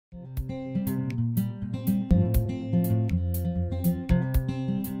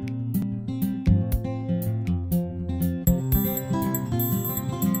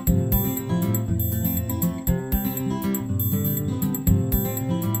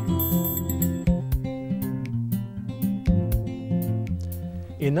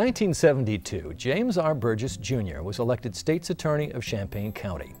In 1972, James R. Burgess, Jr. was elected State's Attorney of Champaign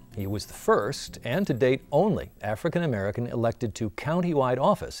County. He was the first, and to date only, African-American elected to county-wide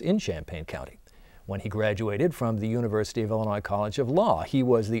office in Champaign County. When he graduated from the University of Illinois College of Law, he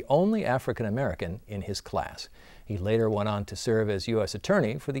was the only African-American in his class. He later went on to serve as U.S.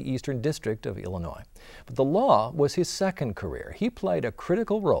 Attorney for the Eastern District of Illinois. But the law was his second career. He played a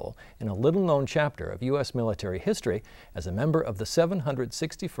critical role in a little-known chapter of U.S. military history as a member of the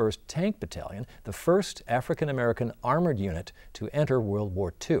 761st Tank Battalion, the first African-American armored unit to enter World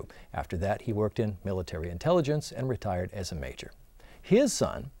War II. After that, he worked in military intelligence and retired as a major. His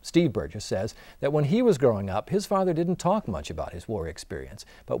son, Steve Burgess, says that when he was growing up, his father didn't talk much about his war experience.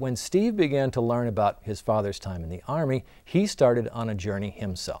 But when Steve began to learn about his father's time in the Army, he started on a journey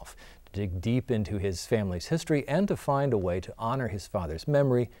himself to dig deep into his family's history and to find a way to honor his father's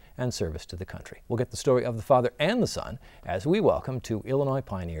memory and service to the country. We'll get the story of the father and the son as we welcome to Illinois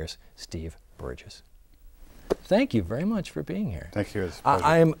Pioneers Steve Burgess. Thank you very much for being here. Thank you. It's a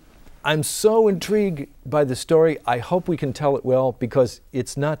pleasure. I'm so intrigued by the story. I hope we can tell it well because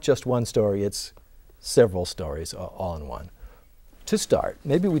it's not just one story, it's several stories all in one. To start,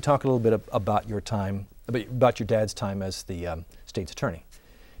 maybe we talk a little bit about your time, about your dad's time as the state's attorney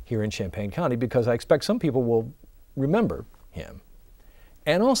here in Champaign County, because I expect some people will remember him.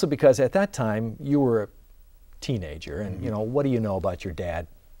 And also because at that time you were a teenager and, you know, what do you know about your dad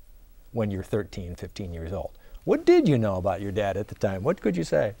when you're 13, 15 years old? What did you know about your dad at the time? What could you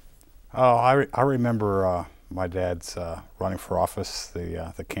say? Oh, I remember my dad's running for office,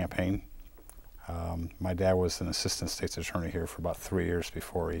 the campaign. My dad was an assistant state's attorney here for about 3 years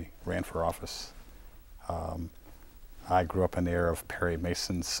before he ran for office. I grew up in the era of Perry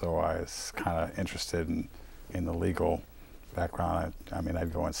Mason, so I was kind of interested in the legal background. I mean,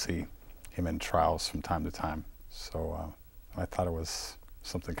 I'd go and see him in trials from time to time. So I thought it was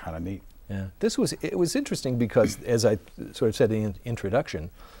something kind of neat. Yeah, it was interesting because, as I sort of said in the introduction,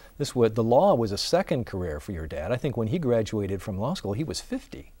 the law was a second career for your dad. I think when he graduated from law school, he was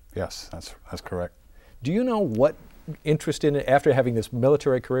 50. Yes, that's correct. Do you know what interested him, after having this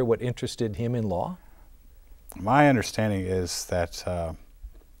military career, what interested him in law? My understanding is that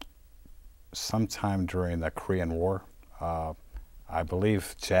sometime during the Korean War, I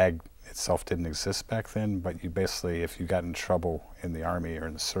believe JAG itself didn't exist back then, but you basically, if you got in trouble in the Army or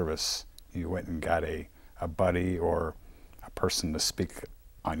in the service, you went and got a buddy or a person to speak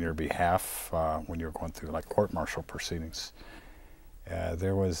on your behalf when you were going through like court-martial proceedings.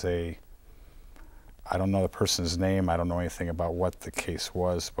 There was I don't know the person's name, I don't know anything about what the case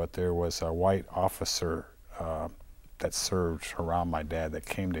was, but there was a white officer that served around my dad that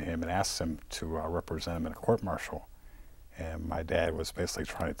came to him and asked him to represent him in a court-martial. And my dad was basically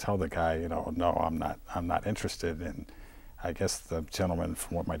trying to tell the guy, you know, no, I'm not interested. And I guess the gentleman,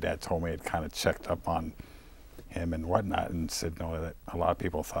 from what my dad told me, had kind of checked up on him and whatnot and said no, that a lot of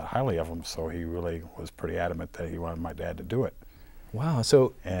people thought highly of him, so he really was pretty adamant that he wanted my dad to do it. Wow,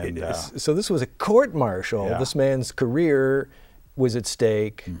 so so this was a court-martial. Yeah. This man's career was at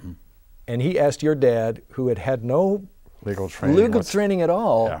stake, and he asked your dad, who had had no legal training at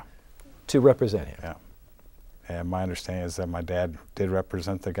all, yeah, to represent him. Yeah. And my understanding is that my dad did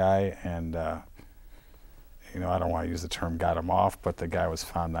represent the guy, and you know, I don't want to use the term got him off, but the guy was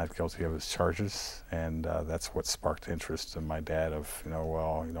found not guilty of his charges, and that's what sparked interest in my dad of, you know,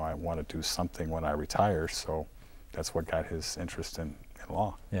 well, you know, I want to do something when I retire, so that's what got his interest in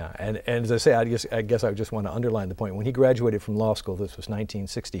law. Yeah, and as I say, I guess I just want to underline the point. When he graduated from law school, this was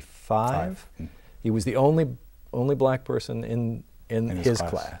 1965, he was the only black person in his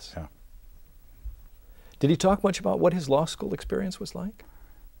class. Yeah. Did he talk much about what his law school experience was like?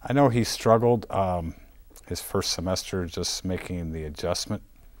 I know he struggled his first semester just making the adjustment.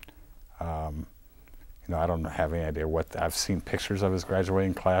 You know, I don't have any idea what, I've seen pictures of his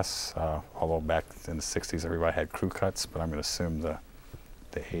graduating class, although back in the 60s everybody had crew cuts, but I'm going to assume the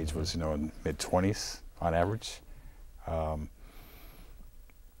age was, you know, in mid-20s on average.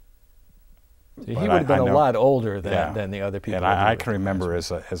 He would have been a lot older than the other people. And I can remember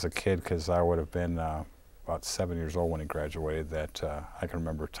as a kid, because I would have been about 7 years old when he graduated, that I can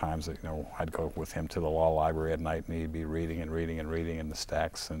remember times that, you know, I'd go with him to the law library at night and he'd be reading and reading and reading in the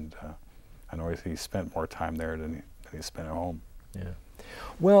stacks, and I know he spent more time there than he spent at home. Yeah.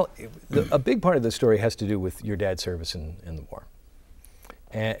 Well, a big part of the story has to do with your dad's service in the war.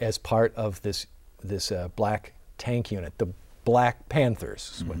 As part of this black tank unit, the Black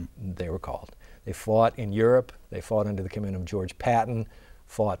Panthers is what they were called. They fought in Europe. They fought under the command of George Patton,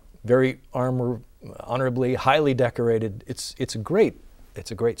 fought very honorably, highly decorated. It's a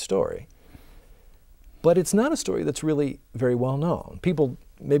great story. But it's not a story that's really very well known. People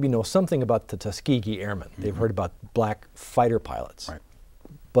maybe know something about the Tuskegee Airmen. They've heard about black fighter pilots. Right.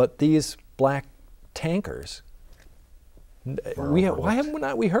 But these black tankers, why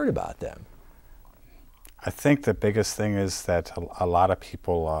haven't we heard about them? I think the biggest thing is that a lot of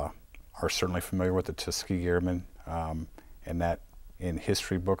people are certainly familiar with the Tuskegee Airmen, and that in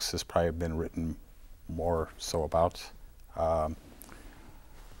history books has probably been written more so about.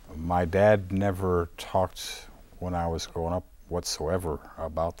 My dad never talked when I was growing up whatsoever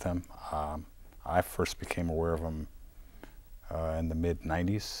about them. I first became aware of them in the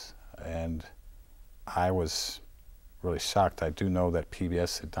mid-90s, and I was really shocked. I do know that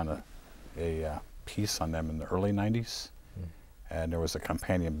PBS had done a piece on them in the early 90s, and there was a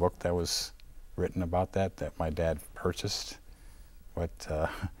companion book that was written about that my dad purchased, but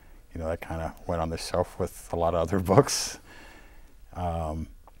you know, that kind of went on the shelf with a lot of other books.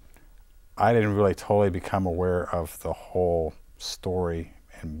 I didn't really totally become aware of the whole story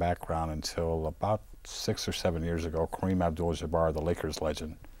and background until about 6 or 7 years ago. Kareem Abdul-Jabbar, the Lakers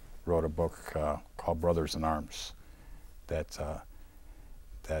legend, wrote a book called Brothers in Arms that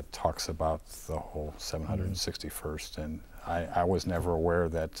talks about the whole 761st, and I was never aware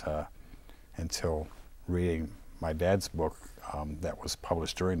that until reading my dad's book that was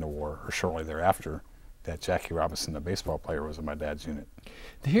published during the war or shortly thereafter, that Jackie Robinson, the baseball player, was in my dad's unit.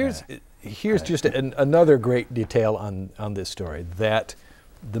 Here's just another great detail on this story, that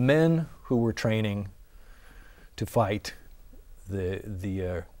the men who were training to fight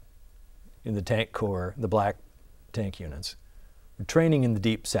in the tank corps, the black tank units, were training in the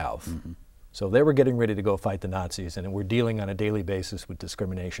Deep South. So they were getting ready to go fight the Nazis, and were dealing on a daily basis with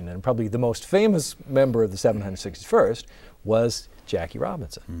discrimination. And probably the most famous member of the 761st was Jackie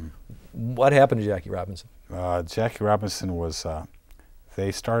Robinson. What happened to Jackie Robinson? Jackie Robinson was,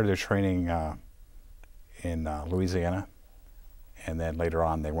 they started their training in Louisiana, and then later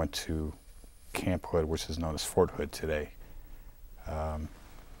on they went to Camp Hood, which is known as Fort Hood today.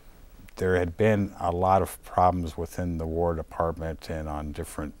 There had been a lot of problems within the War Department and on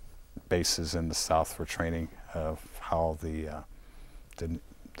different bases in the South for training of how the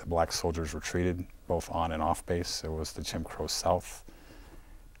black soldiers were treated, both on and off base. It was the Jim Crow South.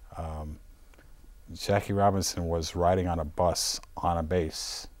 Jackie Robinson was riding on a bus on a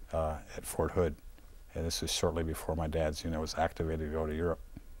base at Fort Hood, and this was shortly before my dad's unit was activated to go to Europe.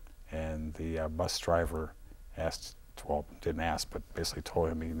 And the bus driver asked, well, didn't ask, but basically told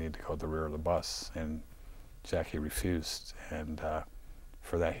him he needed to go to the rear of the bus, and Jackie refused, and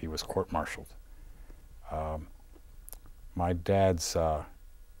for that he was court-martialed. My dad's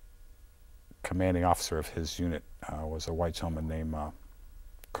commanding officer of his unit was a white gentleman named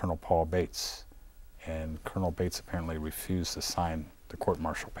Colonel Paul Bates, and Colonel Bates apparently refused to sign the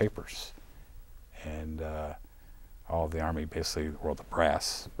court-martial papers, and all the Army basically, or the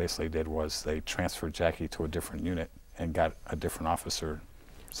brass basically did was they transferred Jackie to a different unit and got a different officer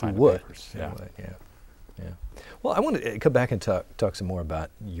sign the papers. Yeah. Well, I want to come back and talk some more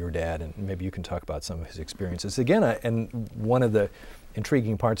about your dad, and maybe you can talk about some of his experiences. Again, and one of the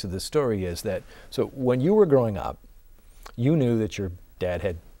intriguing parts of this story is that, so when you were growing up, you knew that your dad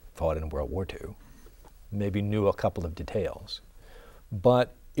had fought in World War II, maybe knew a couple of details,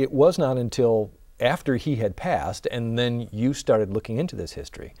 but it was not until after he had passed, and then you started looking into this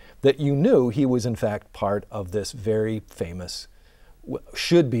history, that you knew he was in fact part of this very famous,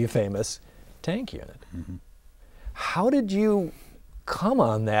 should be famous, tank unit. How did you come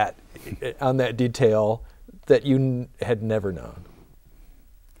on that detail that you had never known?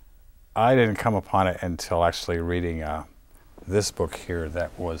 I didn't come upon it until actually reading this book here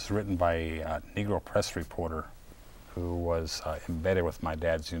that was written by a Negro press reporter who was embedded with my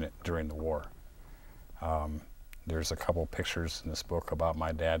dad's unit during the war. There's a couple pictures in this book about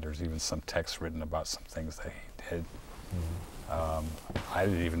my dad. There's even some text written about some things that he did. I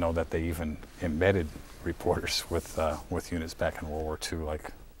didn't even know that they even embedded reporters with units back in World War II,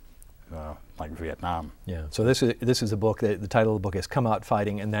 like Vietnam. Yeah. So this is a book that the title of the book is "Come Out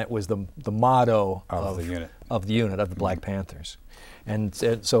Fighting," and that was the motto of the unit of the Black Panthers. And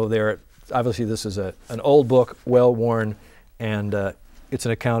so there, obviously, this is an old book, well worn, and it's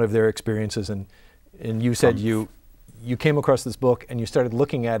an account of their experiences. And you said you came across this book and you started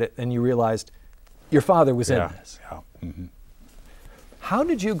looking at it and you realized your father was in this. How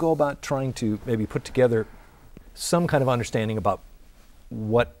did you go about trying to maybe put together some kind of understanding about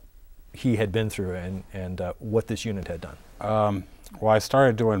what he had been through and what this unit had done? Well, I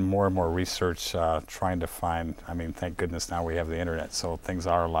started doing more and more research, trying to find, I mean, thank goodness now we have the internet, so things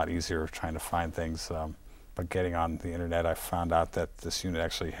are a lot easier trying to find things. But getting on the internet, I found out that this unit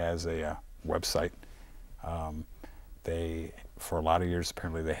actually has a website. For a lot of years,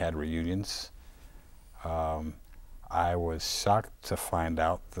 apparently they had reunions. I was shocked to find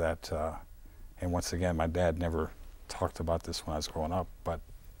out that, and once again, my dad never talked about this when I was growing up, but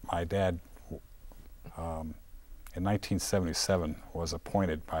my dad, in 1977, was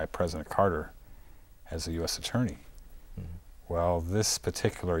appointed by President Carter as a U.S. Attorney. Mm-hmm. Well, this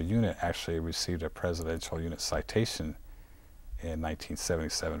particular unit actually received a Presidential Unit Citation in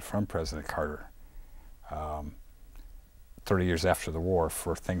 1977 from President Carter, 30 years after the war,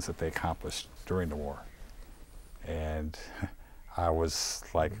 for things that they accomplished during the war. And I was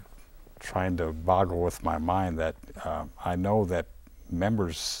like trying to boggle with my mind that I know that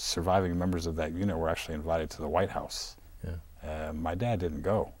surviving members of that unit were actually invited to the White House. Yeah. My dad didn't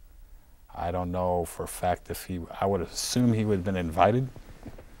go. I don't know for a fact if I would assume he would have been invited,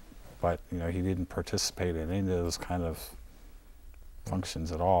 but you know, he didn't participate in any of those kind of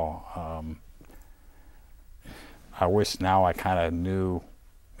functions at all. I wish now I kind of knew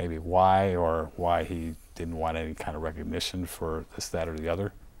maybe why, or why he didn't want any kind of recognition for this, that, or the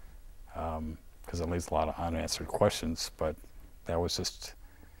other, because it leaves a lot of unanswered questions. But that was just,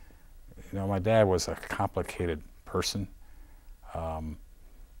 you know, my dad was a complicated person,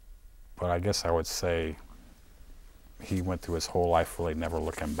 but I guess I would say he went through his whole life really never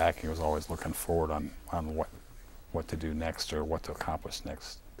looking back. He was always looking forward on what to do next or what to accomplish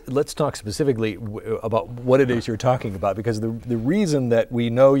next. Let's talk specifically about what it is you're talking about, because the reason that we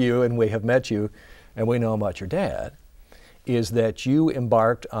know you and we have met you and we know about your dad is that you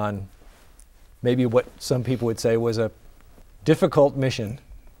embarked on maybe what some people would say was a difficult mission.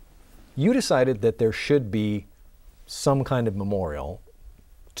 You decided that there should be some kind of memorial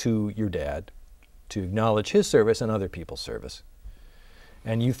to your dad to acknowledge his service and other people's service.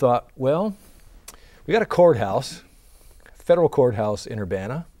 And you thought, well, we got a courthouse, federal courthouse in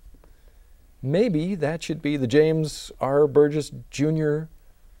Urbana. Maybe that should be the James R. Burgess Jr.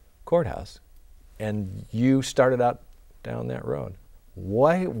 Courthouse. And you started out down that road.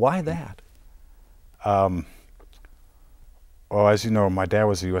 Why that? Well, as you know, my dad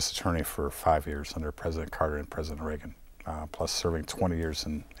was a U.S. Attorney for 5 years under President Carter and President Reagan, plus serving 20 years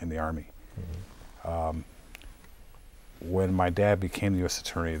in the Army. Mm-hmm. When my dad became the U.S.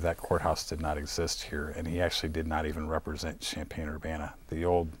 Attorney, that courthouse did not exist here, and he actually did not even represent Champaign-Urbana, the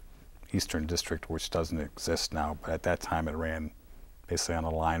old Eastern District, which doesn't exist now, but at that time it ran basically on a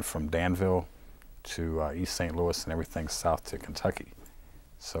line from Danville to East St. Louis and everything south to Kentucky.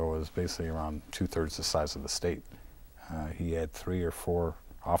 So it was basically around 2/3 the size of the state. He had 3 or 4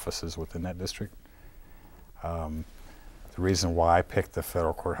 offices within that district. The reason why I picked the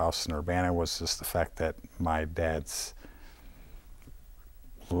federal courthouse in Urbana was just the fact that my dad's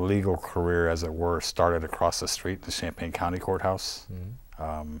legal career, as it were, started across the street, the Champaign County Courthouse.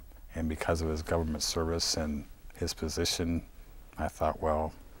 Mm-hmm. And because of his government service and his position, I thought,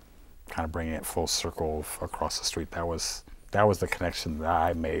 well, kind of bringing it full circle across the street, that was the connection that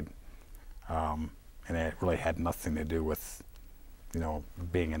I made. And it really had nothing to do with, you know,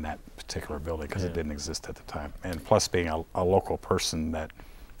 being in that particular building, because it didn't exist at the time. And plus being a local person, that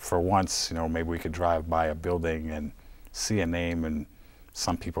for once, you know, maybe we could drive by a building and see a name, and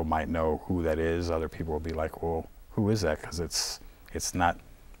some people might know who that is. Other people will be like, well, who is that? Because it's not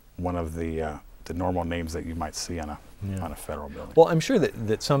one of the normal names that you might see on a federal building. Well, I'm sure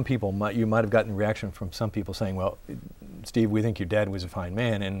that some people you might have gotten reaction from some people saying, well, Steve, we think your dad was a fine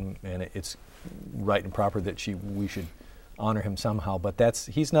man, and it's right and proper that we should honor him somehow, but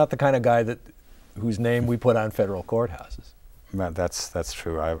he's not the kind of guy whose name we put on federal courthouses. That's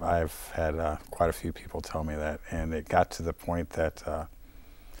true. I've had quite a few people tell me that, and it got to the point that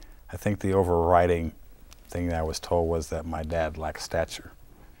I think the overriding thing that I was told was that my dad lacked stature.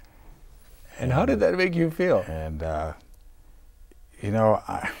 And how did that make you feel? And you know,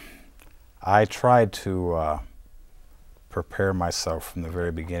 I tried to prepare myself from the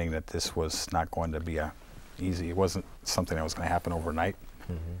very beginning that this was not going to be easy. It wasn't something that was going to happen overnight.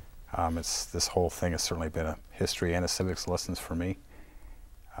 Mm-hmm. This whole thing has certainly been a history and a civics lessons for me.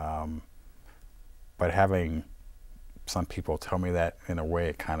 But having some people tell me that, in a way,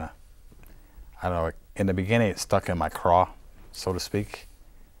 it kind of, I don't know, in the beginning it stuck in my craw, so to speak.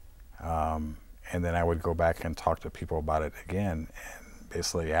 And then I would go back and talk to people about it again and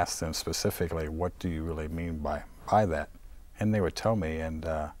basically ask them specifically, what do you really mean by that? And they would tell me, and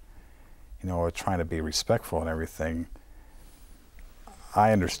you know, trying to be respectful and everything.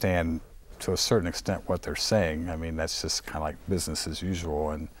 I understand to a certain extent what they're saying. I mean, that's just kind of like business as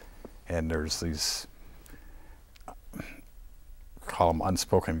usual, and there's these, call them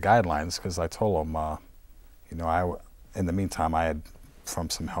unspoken guidelines, because I told them, you know, in the meantime, I had, from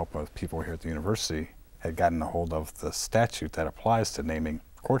some help with people here at the university, had gotten a hold of the statute that applies to naming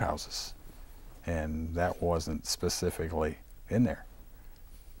courthouses, and that wasn't specifically in there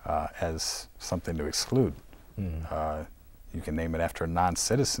as something to exclude. You can name it after a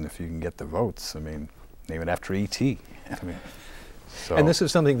non-citizen if you can get the votes. I mean, name it after E.T. I mean, so. And this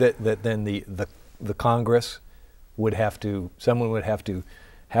is something that then the Congress would have to, someone would have to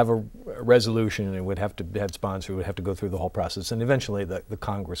have a resolution, and it would have to have sponsor, would have to go through the whole process, and eventually the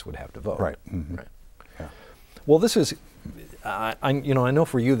Congress would have to vote. Right. Right. Yeah. Well, this is, I know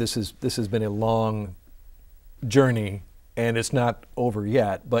for you this has been a long journey, and it's not over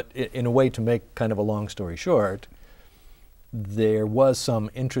yet. But in a way, to make kind of a long story short, there was some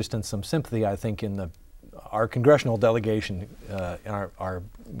interest and some sympathy, I think, in our congressional delegation, our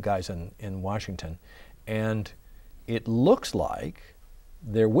guys in Washington, and it looks like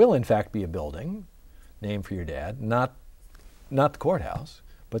there will in fact be a building named for your dad, not the courthouse,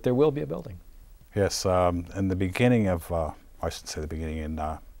 but there will be a building. Yes, in the beginning of, I should say the beginning, in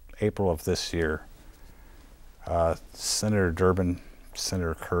April of this year, Senator Durbin,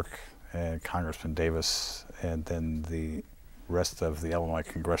 Senator Kirk, and Congressman Davis, and then the rest of the Illinois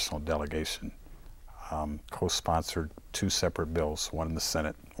congressional delegation co-sponsored two separate bills, one in the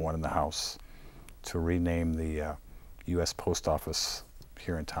Senate, one in the House, to rename the U.S. Post Office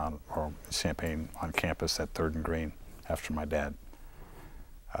here in town, or Champaign, on campus at 3rd and Green, after my dad.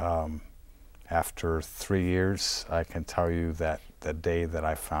 After 3 years, I can tell you that the day that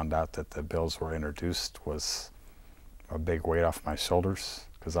I found out that the bills were introduced was a big weight off my shoulders,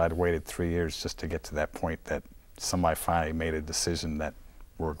 because I'd waited 3 years just to get to that point that somebody finally made a decision that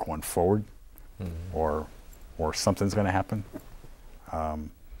we're going forward, or something's going to happen.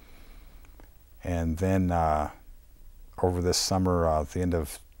 And then over this summer, the end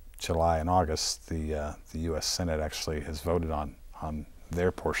of July and August, the U.S. Senate actually has voted on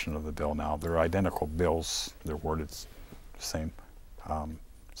their portion of the bill now. They're identical bills. They're worded the same.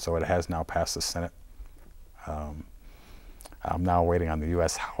 So it has now passed the Senate. I'm now waiting on the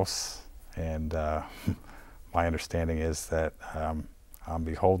U.S. House, and my understanding is that I'm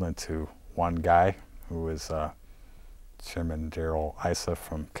beholden to one guy who is Chairman Darrell Issa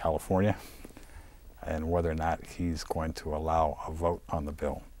from California, and whether or not he's going to allow a vote on the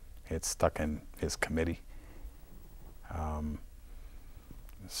bill. It's stuck in his committee.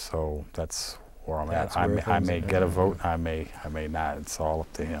 So that's where I'm at. I may get a vote, I may not. It's all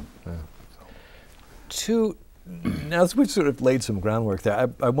up to him. Yeah. So. Now that we've sort of laid some groundwork there,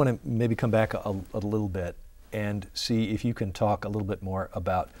 I want to maybe come back a little bit and see if you can talk a little bit more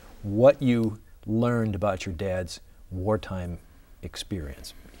about what you learned about your dad's wartime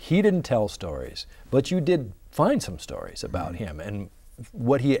experience. He didn't tell stories, but you did find some stories about him and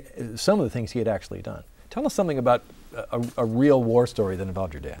some of the things he had actually done. Tell us something about a real war story that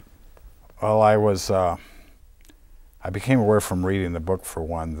involved your dad. Well, I became aware from reading the book, for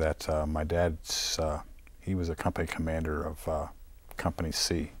one, that my dad's, he was a company commander of Company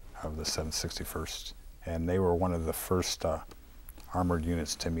C of the 761st, and they were one of the first armored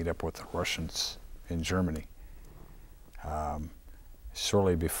units to meet up with the Russians in Germany.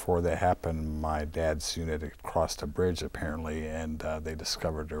 Shortly before that happened, my dad's unit had crossed a bridge apparently, and they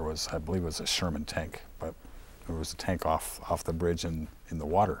discovered there was, I believe it was a Sherman tank, but there was a tank off the bridge in the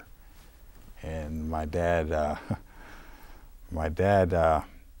water. And my dad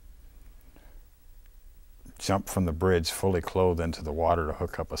jumped from the bridge fully clothed into the water to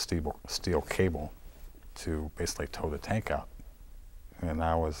hook up a steel cable to basically tow the tank out. And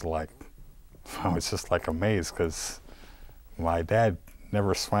I was just like amazed, because my dad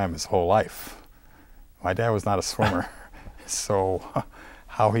never swam his whole life. My dad was not a swimmer. So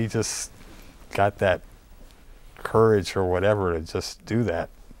how he just got that courage or whatever to just do that,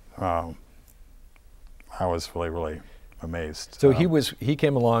 I was really, really amazed. So he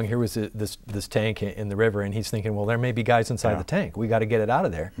came along, here was this tank in the river, and he's thinking, well, there may be guys inside the tank. We got to get it out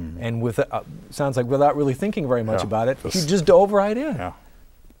of there. And with sounds like without really thinking very much about it, he just dove right in. Yeah.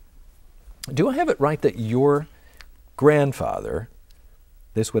 Do I have it right that your grandfather,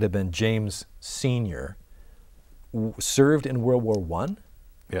 this would have been James Sr., served in World War I?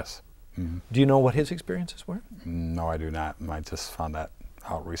 Yes. Do you know what his experiences were? No, I do not. I just found that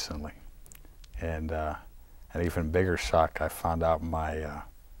out recently. And an even bigger shock, I found out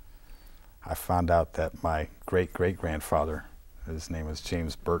that my great-great-grandfather, his name was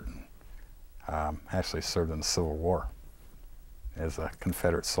James Burton, actually served in the Civil War as a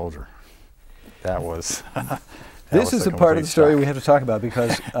Confederate soldier. That was this is a part of the story we have to talk about,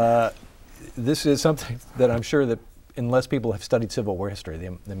 because this is something that I'm sure that unless people have studied Civil War history,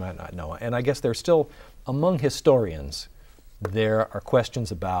 they might not know. And I guess there's still, among historians, there are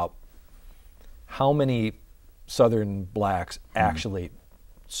questions about how many Southern blacks actually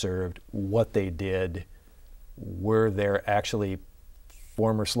served, what they did, were there actually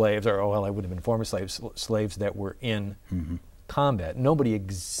former slaves, or, oh, well, I would have been former slaves, slaves that were in combat. Nobody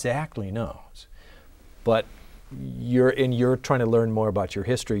exactly knows. But you're trying to learn more about your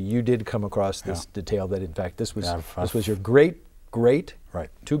history. You did come across this detail that, in fact, this was your great,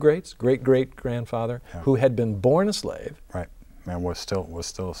 two greats, great-great-grandfather who had been born a slave. Right, and was still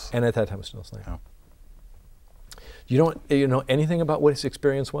and at that time was still a slave. Yeah. You know anything about what his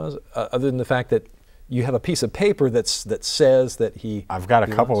experience was, other than the fact that you have a piece of paper that says that he... I've got a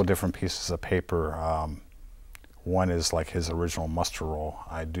couple of different pieces of paper. One is like his original muster roll.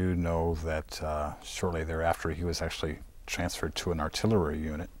 I do know that shortly thereafter he was actually transferred to an artillery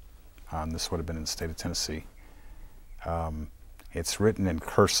unit. This would have been in the state of Tennessee. It's written in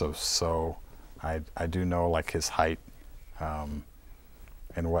cursive, so I do know like his height and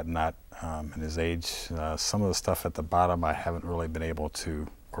whatnot, and his age. Some of the stuff at the bottom I haven't really been able to,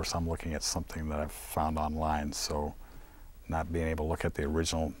 of course I'm looking at something that I've found online, so not being able to look at the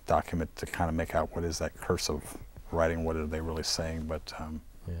original document to kind of make out what is that cursive writing, what are they really saying, but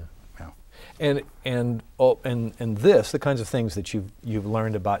And this, the kinds of things that you've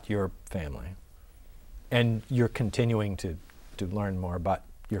learned about your family, and you're continuing to learn more about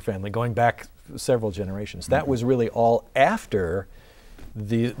your family, going back several generations. That was really all after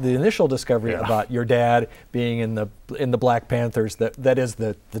the initial discovery about your dad being in the Black Panthers, that is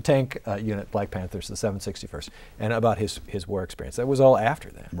the tank unit Black Panthers, the 761st, and about his war experience. That was all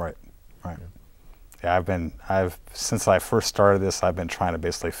after that. Right. Yeah, since I first started this, I've been trying to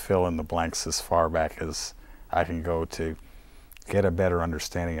basically fill in the blanks as far back as I can go to get a better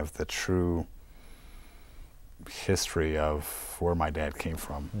understanding of the true history of where my dad came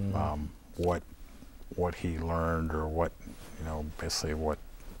from, what he learned, or what, basically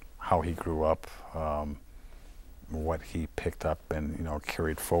how he grew up, what he picked up and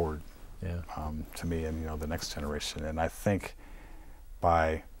carried forward to me and the next generation. And I think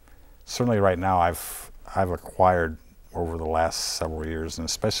certainly right now I've acquired over the last several years, and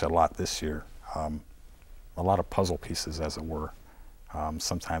especially a lot this year, a lot of puzzle pieces, as it were.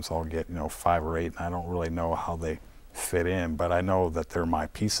 Sometimes I'll get 5 or 8, and I don't really know how they fit in, but I know that they're my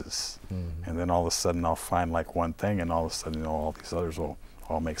pieces. And then all of a sudden I'll find like one thing, and all of a sudden all these others will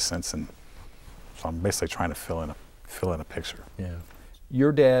all make sense. And so I'm basically trying to fill in a picture. Yeah.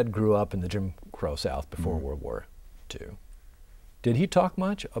 Your dad grew up in the Jim Crow South before World War II. Did he talk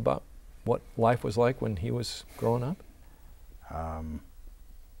much about what life was like when he was growing up?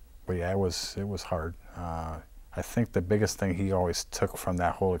 But yeah, it was hard. I think the biggest thing he always took from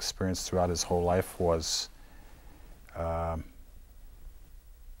that whole experience throughout his whole life was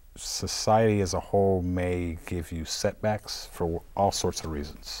society as a whole may give you setbacks for all sorts of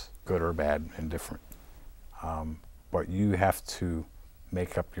reasons, good or bad, indifferent. But you have to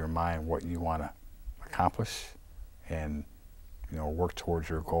make up your mind what you want to accomplish and work towards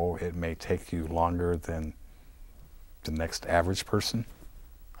your goal. It may take you longer than the next average person,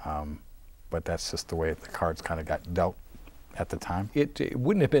 but that's just the way the cards kind of got dealt at the time. It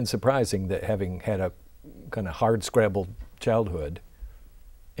wouldn't have been surprising that, having had a kind of hard scrambled childhood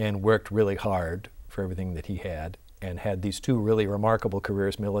and worked really hard for everything that he had, and had these 2 really remarkable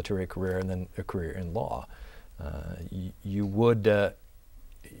careers, military career and then a career in law, you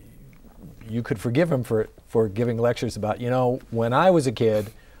could forgive him for giving lectures about, when I was a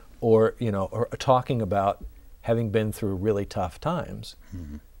kid, or talking about having been through really tough times.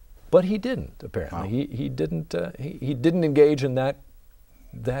 But he didn't, apparently. No. He didn't engage in that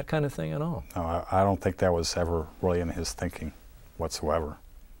kind of thing at all. No, I don't think that was ever really in his thinking whatsoever,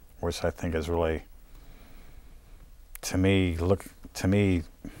 which I think is really, to me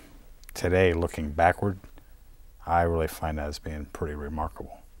today, looking backward, I really find that as being pretty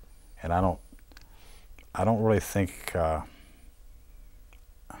remarkable. And I don't really think, I'll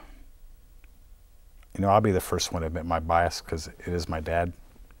be the first one to admit my bias, because it is my dad.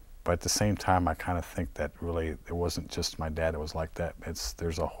 But at the same time, I kind of think that really it wasn't just my dad that was like that.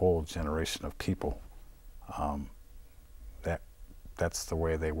 There's a whole generation of people that's the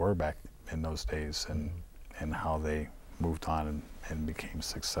way they were back in those days, and how they moved on and became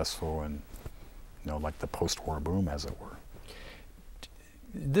successful, and like the post-war boom, as it were.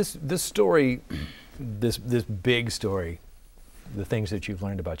 This story, this big story, the things that you've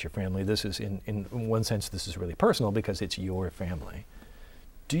learned about your family, this is in one sense, this is really personal because it's your family.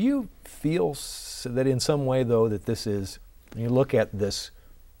 Do you feel that in some way, though, that this is, when you look at this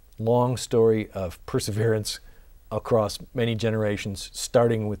long story of perseverance across many generations,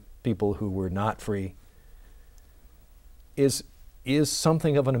 starting with people who were not free, is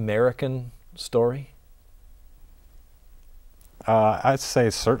something of an American story? I'd say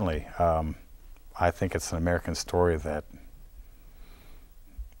certainly. I think it's an American story that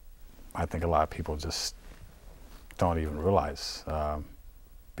I think a lot of people just don't even realize,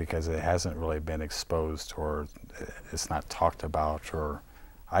 because it hasn't really been exposed, or it's not talked about. Or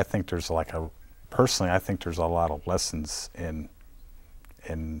I think there's personally, I think there's a lot of lessons in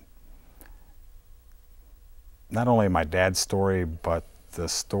not only my dad's story, but the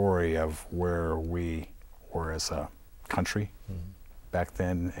story of where we were as a country back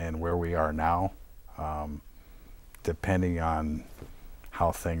then and where we are now. Depending on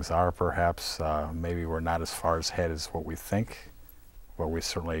how things are, perhaps, maybe we're not as far ahead as what we think, but we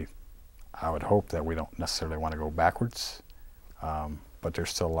certainly, I would hope that we don't necessarily want to go backwards. But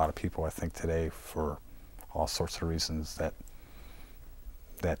there's still a lot of people, I think, today, for all sorts of reasons,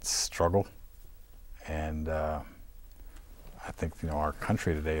 that struggle. And I think, our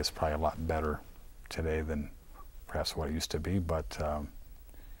country today is probably a lot better today than perhaps what it used to be. But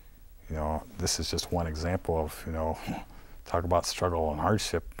this is just one example of, talk about struggle and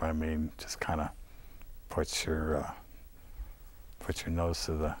hardship. I mean, just kind of put your nose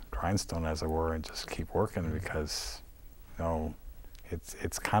to the grindstone, as it were, and just keep working, because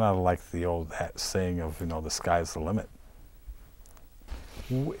it's kind of like the old saying of the sky's the limit.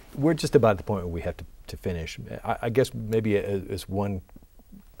 We're just about at the point where we have to finish. I guess maybe as one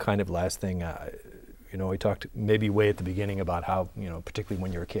kind of last thing, we talked maybe way at the beginning about how, particularly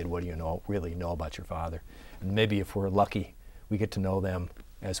when you're a kid, what do you really know about your father? And maybe if we're lucky, we get to know them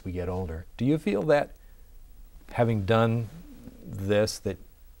as we get older. Do you feel that, having done this, that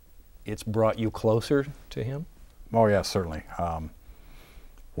it's brought you closer to him? Oh yeah, certainly.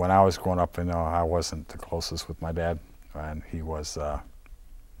 When I was growing up, I wasn't the closest with my dad, and he was,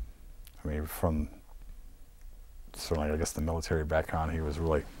 from certainly, I guess, the military background, he was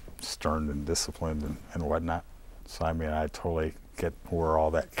really stern and disciplined and whatnot. So I totally get where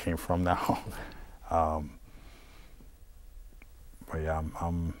all that came from now. But yeah,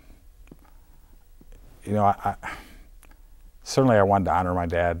 certainly I wanted to honor my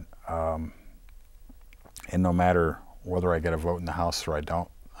dad, and no matter whether I get a vote in the House or I don't,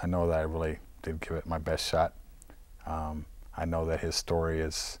 I know that I really did give it my best shot. I know that his story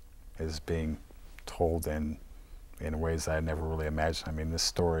is being told in ways that I never really imagined. This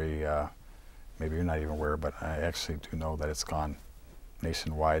story, maybe you're not even aware, but I actually do know that it's gone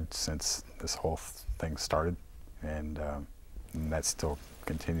nationwide since this whole thing started, and that still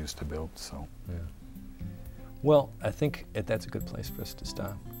continues to build. So, yeah. Well, I think that's a good place for us to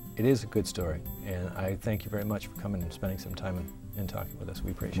stop. It is a good story, and I thank you very much for coming and spending some time and talking with us.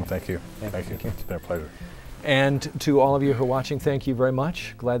 We appreciate it. Thank you. Thank you. It's been a pleasure. And to all of you who are watching, thank you very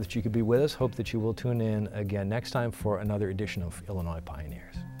much. Glad that you could be with us. Hope that you will tune in again next time for another edition of Illinois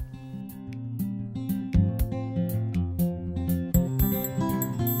Pioneers.